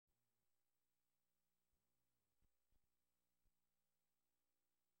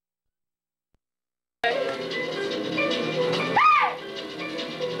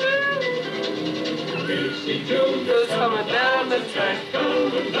Who's coming down the track?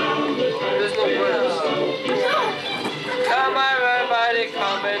 There's no words. Come on, everybody,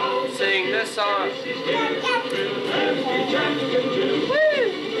 come and sing the song.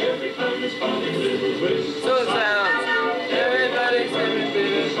 So it sounds. Everybody sing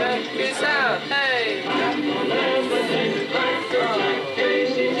the back sound. Hey!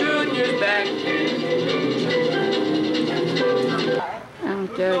 Junior's back. Ăn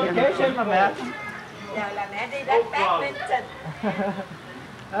chơi Kế xem mà mẹ. Giờ là mẹ đi đánh badminton.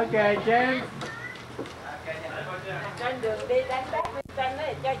 Ok, James. Trên đường đi đánh badminton đó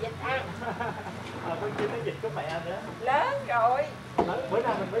cho vịt ăn. Bên kia nó vịt có mẹ nữa. Lớn rồi. Bữa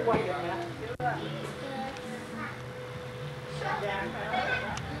nào mình mới quay được mẹ.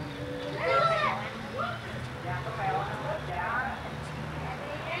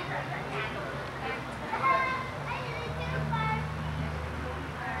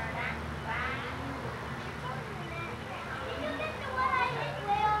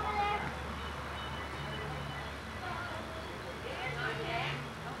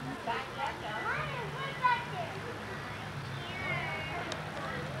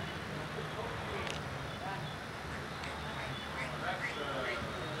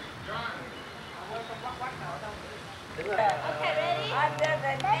 Okay, ready? Under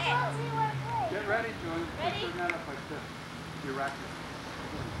the net. Get ready, Joan. Put your net up like this. Your racket.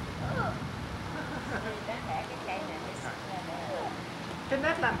 Cái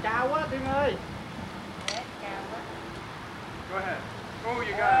nét làm cao quá, Tiên ơi. Go ahead. Oh,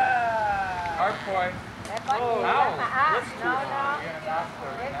 you got it. Hard point. Oh, no. That's good.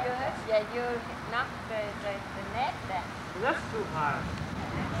 Yeah, you knock the net down. That's too hard.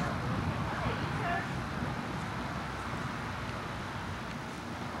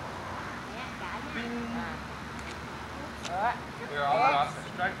 You're all lost.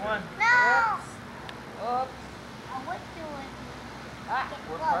 Strike one. No! Oops. I was doing.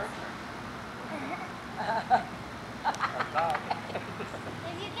 We're partners.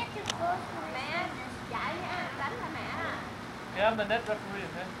 If you get too close, Mẹ, chạy nha, đánh là mẹ. Yeah, I'm the net referee,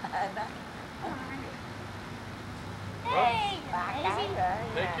 man. hey! Bà cái rồi.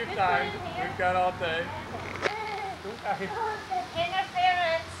 Take your time. We've got all day.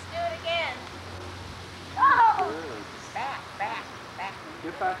 Interference, do it again. Oh! Back.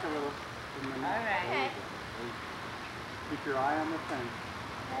 Get back a little. All right. Okay. Keep your eye on the thing.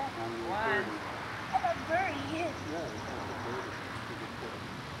 On the One. birdie. I'm a birdie. Yeah, it's like a birdie.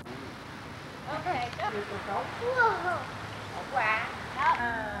 Okay, go. Whoa! Quả.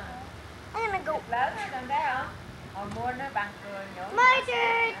 I'm gonna go. Lớn nó làm đấy hả? Hồi mua nó bằng cười nhổ. My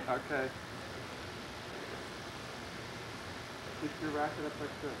turn! Okay. Keep your racket up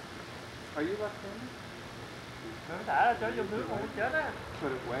like this. Are you left-handed? Thả ra cho vô nước không chết á.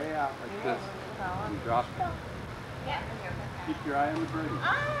 Put it way out like this. And drop it. Yeah. Keep your eye on the birdie.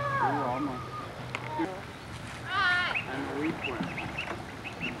 Oh! You're almost. Right. And the lead win.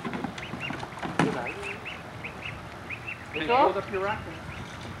 Hey, hold up your racket.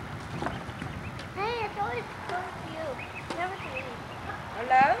 Hey, it's always close to you. Never to me. Nó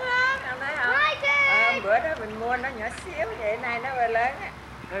lớn lắm, làm đấy hả? My turn! Bữa đó mình mua nó nhỏ xíu vậy, này nó vừa lớn á.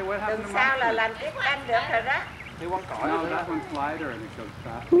 Hey, what happened Tuần to sau là my làm tiếp canh được rồi đó. Đi quăng cỏ No, đi. that one's lighter and it goes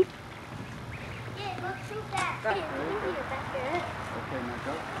fast. Yeah, look, shoot that. Go. Hey, look at you back there. Okay, now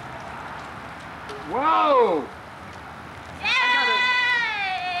go. Whoa! Yay!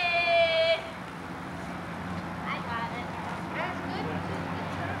 I got it. That's good.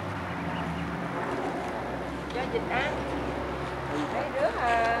 Cho vịt ăn. Mấy đứa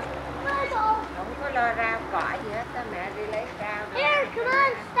không có lo rau cỏ gì hết, ta mẹ đi lấy rau. Here, come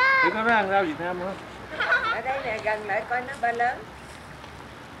on, Đi stop! có rang rau Việt Nam nữa. Ở đây nè, gần lại coi nó ba lớn.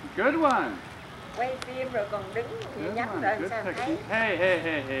 Good one. Quay phim rồi còn đứng Good nhắm one. rồi Good sao thấy. technique. Hey, hey,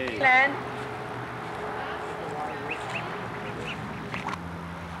 hey, hey. Lên.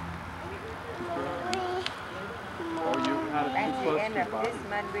 Oh, you had it That's too the close end to of the this bottom.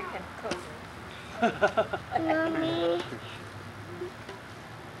 month we can cook. Mommy.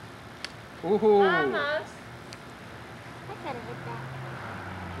 Ooh. Almost. I could have hit that.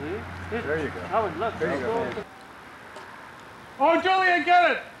 There you go. Oh, look. There you go. Oh, Julia,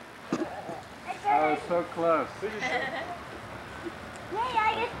 get it! I was so close. Yay,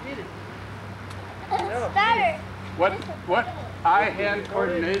 I get starter. What eye-hand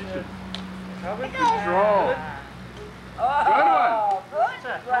coordination. Control. Oh,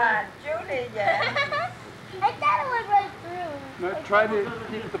 good one. Julie, yeah. I thought it went right through. Now try to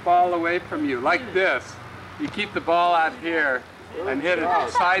keep the ball away from you, like this. You keep the ball out here and hit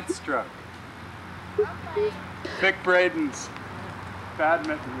it side stroke. Vic Braden's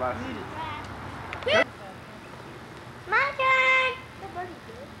badminton lesson. My turn.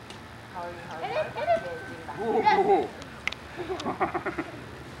 Ooh.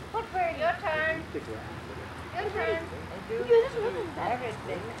 What bird? Your turn. Your turn.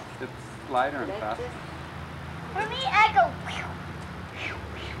 Everything. It's lighter and faster. For me, I go.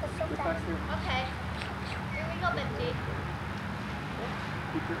 Get back here. Okay. Here we go, Betsy.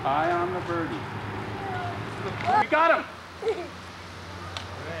 Keep your eye on the birdie. You got him!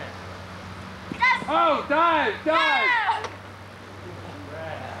 Oh, dive, dive!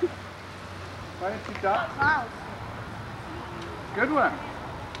 Why didn't you dive? Close. Good one.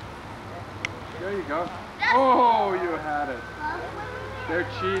 There you go. Oh, you had it. They're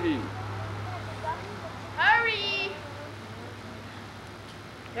cheating. Hurry!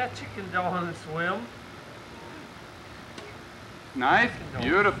 Yeah, chicken don't want to swim. Nice,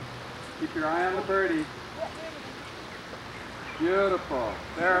 beautiful. Keep your eye on the birdie. Beautiful.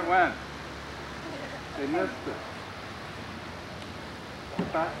 There it went. They missed it.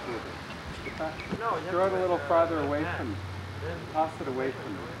 Get back with it. Get back. Throw it a little farther away from you. Toss it away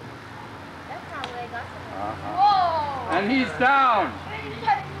from you. That's not where I got it. Uh-huh. And he's down.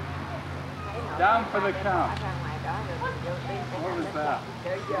 Down for the count. What was that?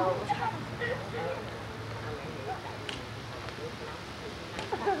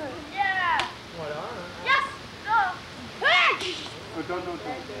 Yeah! Yes! Go! Hey! Oh, don't.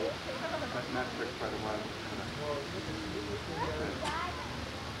 That net took quite a while.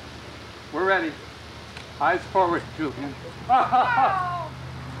 We're ready. Eyes forward, Julian.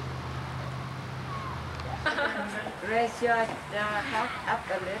 Raise your head up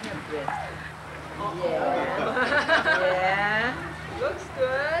a little bit. Yeah. Yeah. Looks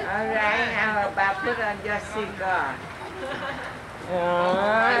good. All right, how about put on your cigar?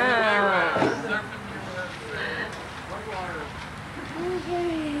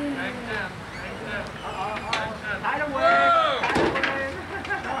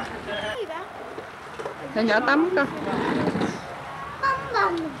 Cho nhỏ tắm coi.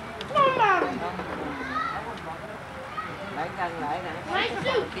 Lại cần lại nè.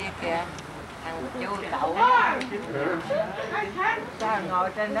 Kia kìa. Thằng chu đậu. Sao ngồi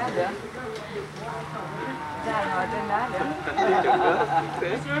trên đó được? Sao ngồi trên đó được?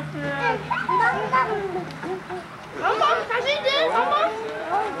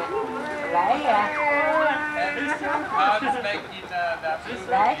 Lấy à?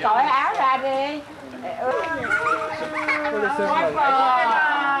 Để cởi áo ra đi.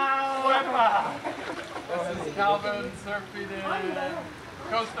 This is Calvin surfing in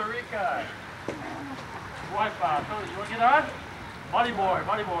Costa Rica. Wipeout. You want to get on? Body boy.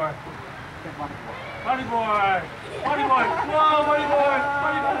 Body boy. Body boy. Body boy. Whoa, body boy.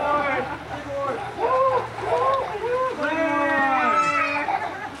 Body boy.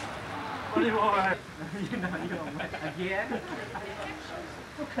 Body boy. You know, again?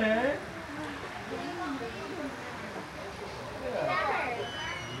 Okay.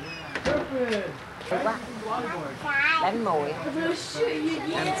 Quá. Đánh mùi.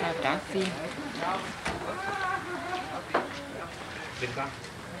 Làm sao trả phim. Đừng con.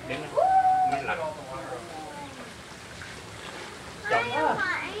 Đừng. Mới lạnh.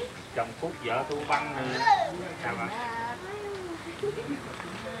 Chồng Phúc vợ tôi băng này. Chào bạn.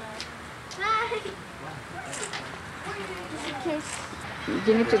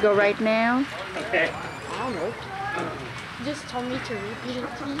 You need to go right now. Okay. Just told me to repeat it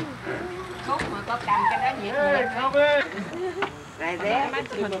to you. Phúc mà có cầm cái đó nhiệt nhiệt. Này bé mắt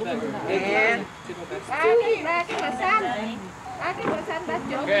mình cũng nè. Cái màu xanh. Cái màu xanh đã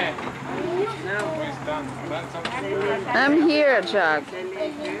chụp. Okay. Who's done? Done something? I'm here, Chuck.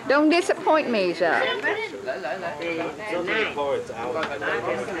 Don't disappoint me, Chuck.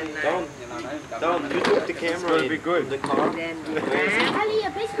 Don't. You took the camera. It's gonna be good. The car.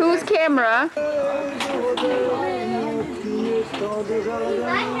 Whose camera?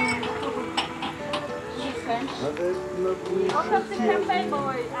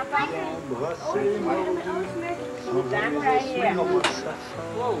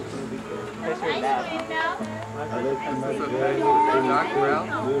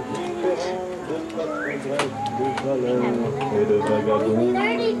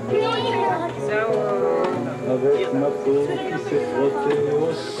 Avec ma peau qui s'est frottée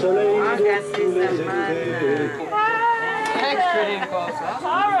au soleil de tous les étés.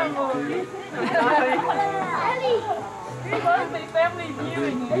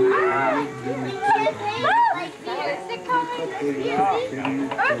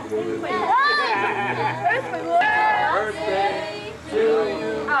 Birthday to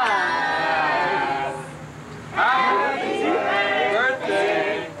you. Happy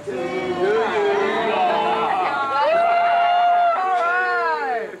birthday to you.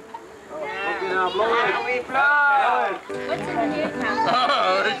 We blow.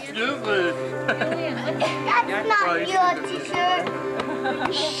 Oh, excuse me. That's not your t-shirt.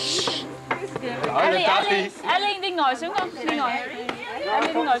 Alin đi ngồi xuống không? Đi ngồi.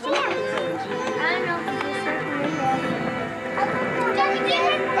 Alin đi ngồi xuống.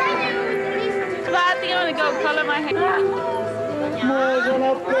 So I think I'm gonna go color my hair. Moi j'en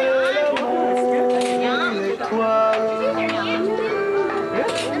appelle mon étoile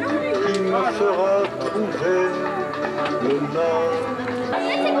qui me fera trouver le nord.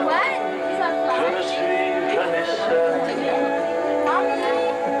 Je ne suis jamais seul quand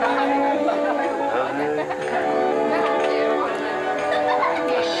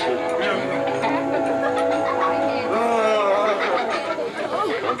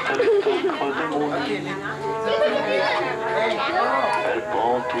elle est tout près de mon lit. Elle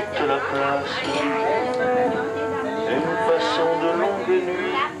prend toute la place et nous passons de longues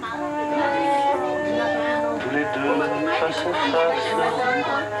nuits, tous les deux face à face.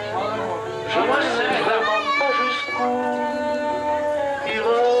 Je ne sais vraiment pas jusqu'où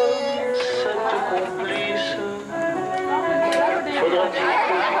ira cette complice. Faudra-t-il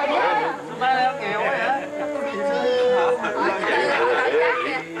que j'y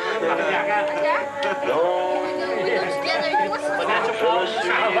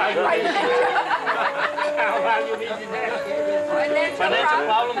Financial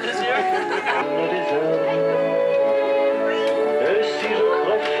problem this year? Et si je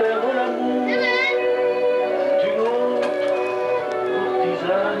préfère l'amour d'une autre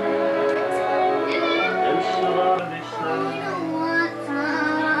courtisane, elle sera mes sœurs.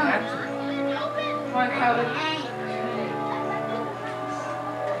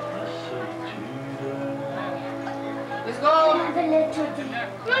 Let's go.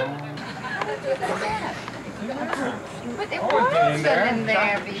 But there was in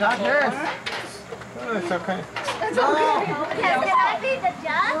there before. Oh, it's okay. That's okay. Can I be the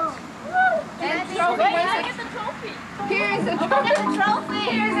judge? And Wait, trophy. I get the trophy. Here's a I trophy. get the trophy.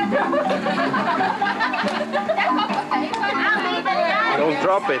 Here's a trophy. I'll be the judge. Don't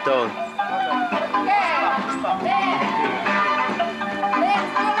drop it, don't.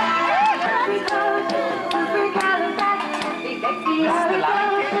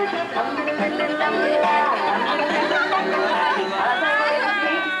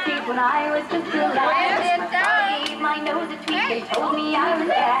 When I was just a lad, I gave my nose a tweak and told me I was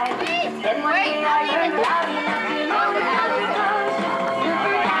bad. Then one day I learned loud enough to know how it goes.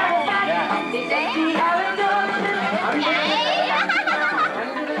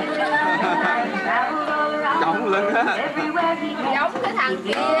 Cổng lên á. Giống cái thằng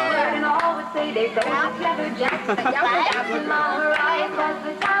kia. Giống cái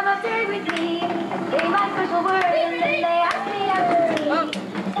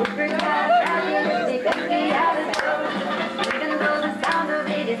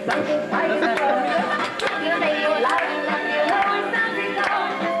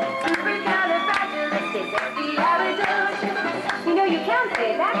You know, you can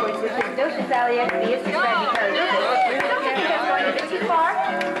say it backwards, which is docious aliexia because I don't think that's going a bit too far.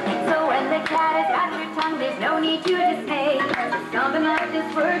 So when the cat is at your tongue, there's no need to dismay. Something like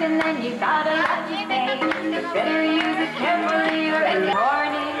this word and then you gotta let me say. Better use it carefully or in the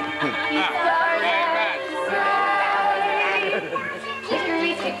morning you start to say.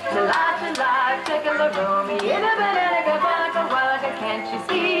 Chicory chick to la, take a look on me in a banana, go waka, can't you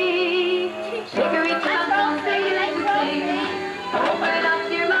see? Chicory chick, something interesting. Open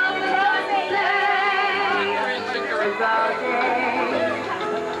up your mouth and start to say. It's all day.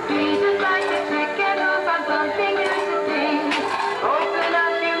 Jesus like a chicken hook on something interesting. Open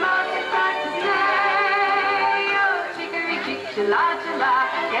up your mouth and start to say. Oh, chicory chick, chala,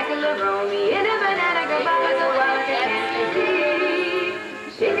 cantaloupe, me in a banana, go waka, can't you see?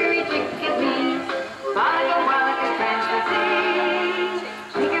 Chicory chick is me, waka, can't you see?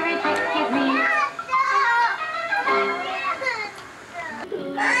 Chicory chick is me.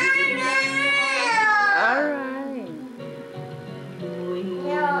 All right.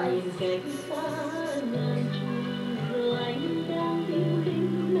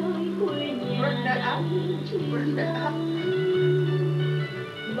 Bring that up. Bring that up.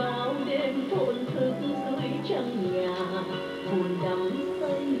 Bao đêm thổn thức dưới trăng nhà, buồn đắm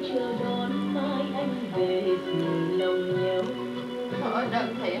say chờ đón mai anh về cùng lòng nhau. Thôi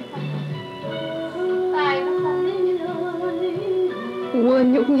đừng thiệt. Tay nó không đi. Quên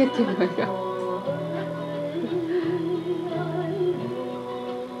nhúc nhích rồi.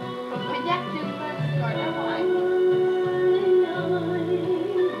 Phải dắt chân lên rồi ra ngoài.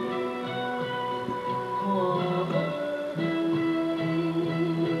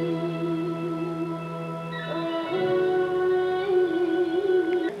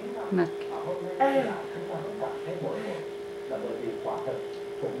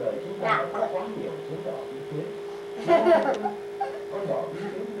 biến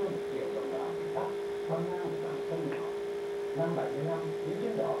đến hơn 1 triệu đồng bào miền Bắc qua ngang một dòng sông nhỏ. Năm 75 những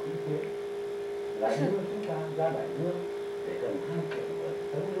chiếc đỏ ý kiến lại đưa chúng ta ra đại dương để gần 2 triệu người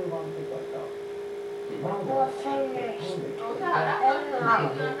sống lưu vong trên toàn cầu. Chỉ mong rằng hơn để chúng ta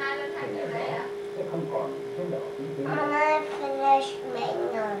sẽ không còn chiếc đỏ ý kiến.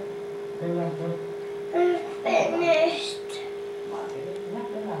 Finished. Nhắc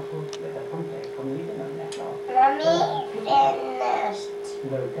đến làm thôi, người ta không thể không nghĩ đến âm nhạc đó. Mommy finished.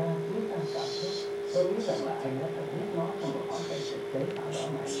 Lời ca giúp ta cảm xúc. Tôi nghĩ rằng là anh đã phải viết nó trong một hoàn cảnh thực tế nào đó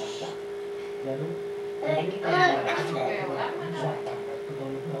mà anh đang gặp. Dạ đúng. Tôi nghĩ rằng là cái bài của bạn giải tỏa của tôi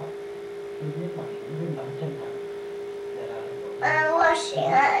lúc đó. Tôi viết bằng những viên bản chân thành. I'm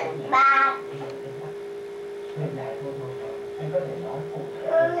washing it back. Hiện đại thôi thôi. Anh có thể nói cụ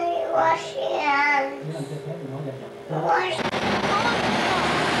thể. Mommy washing hands. Nhưng làm cho phép nó dần dần. Wash.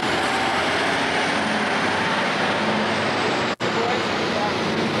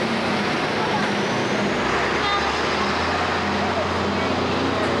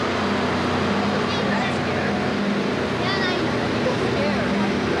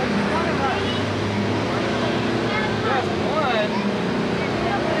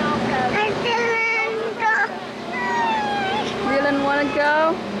 Dylan wanna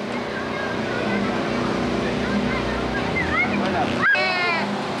go?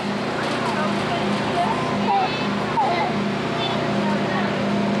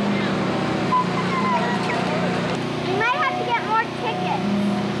 We might have to get more tickets.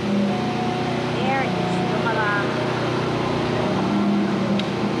 There it is.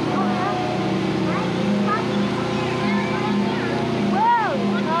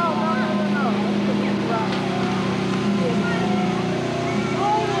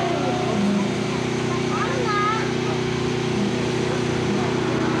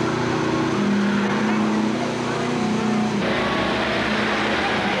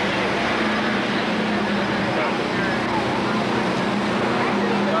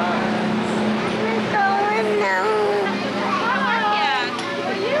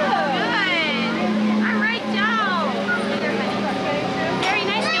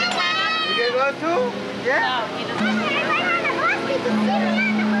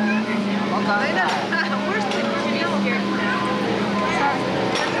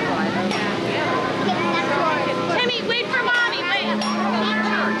 Timmy, wait for mommy, wait.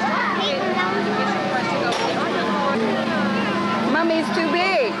 Mommy's too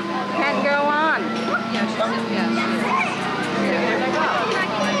big. Can't go on.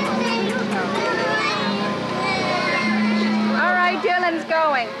 All right, Dylan's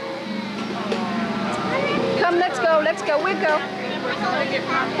going. Come, let's go, we'll go.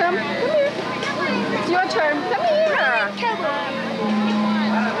 Come here. It's your turn. Come here.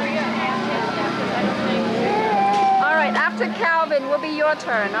 All right, after Calvin will be your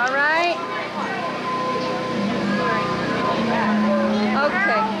turn, all right?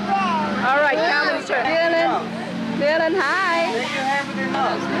 Okay. All right, Calvin's turn. Dylan, hi.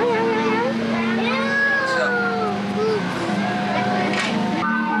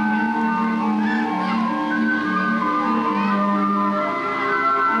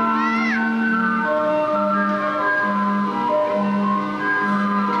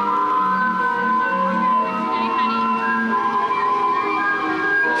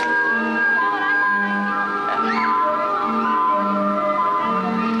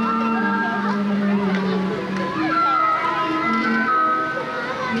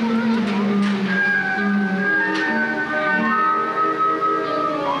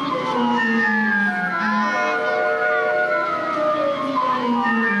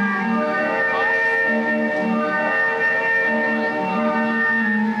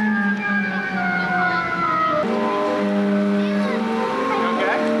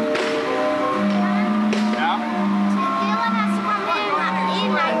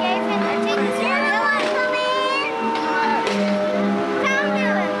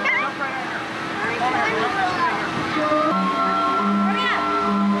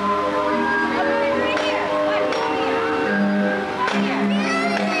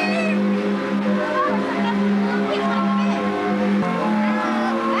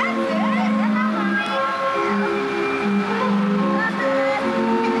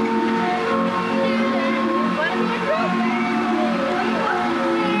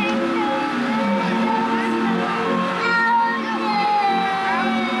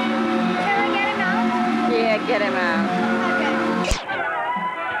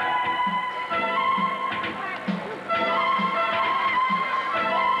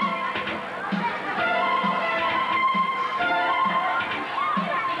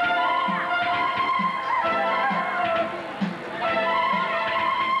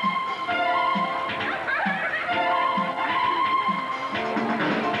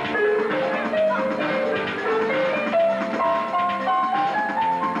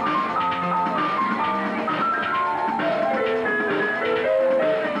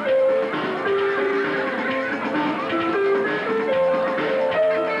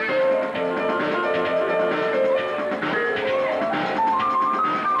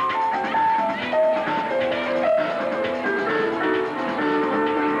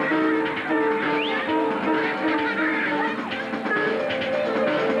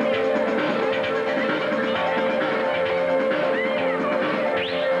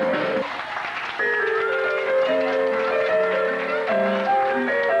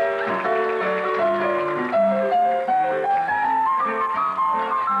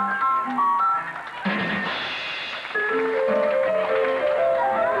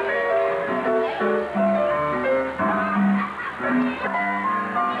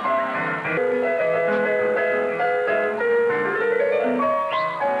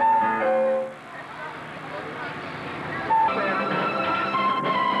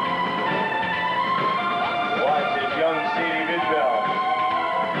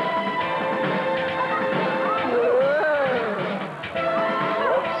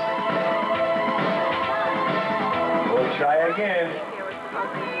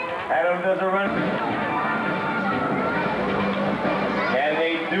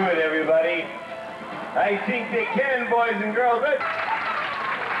 do it, everybody. I think they can, boys and girls.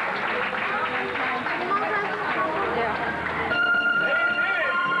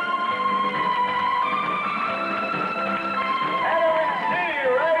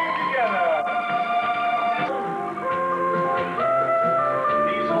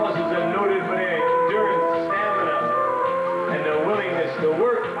 To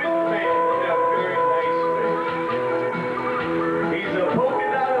work with men in a very nice way. He's a polka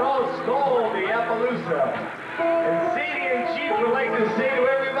dotted horse called the Appaloosa. And Sadie and Chief would like to say to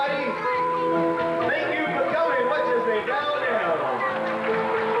everybody, thank you for coming. Watch as they bow down.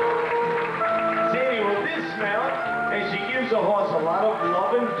 Sadie will dismount, and she gives the horse a lot of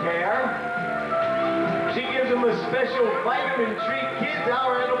love and care. She gives him a special vitamin treat. Kids,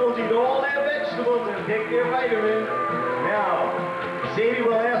 our animals eat all their vegetables and take their vitamins. Now, Sadie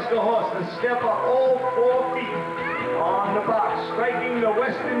will ask the horse to step up all 4 feet on the box, striking the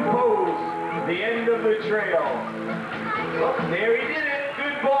western pose, the end of the trail. Oh, there he did it.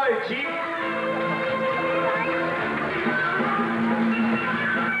 Good boy, Chief.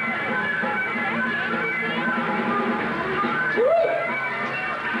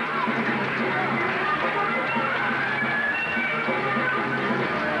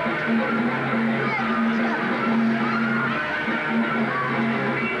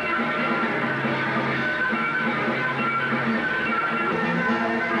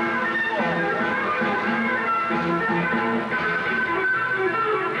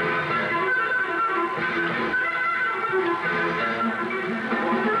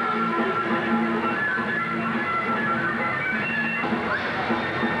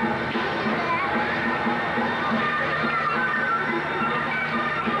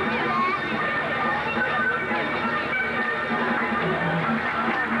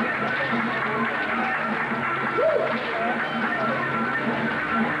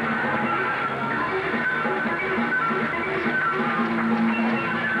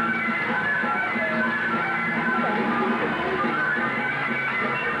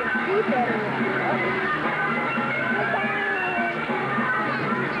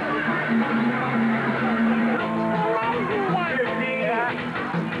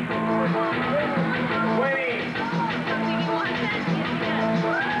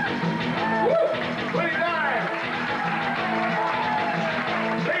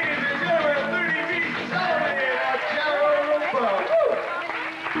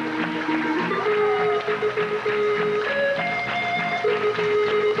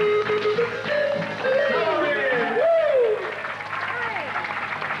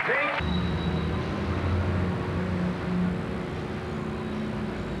 Thank you.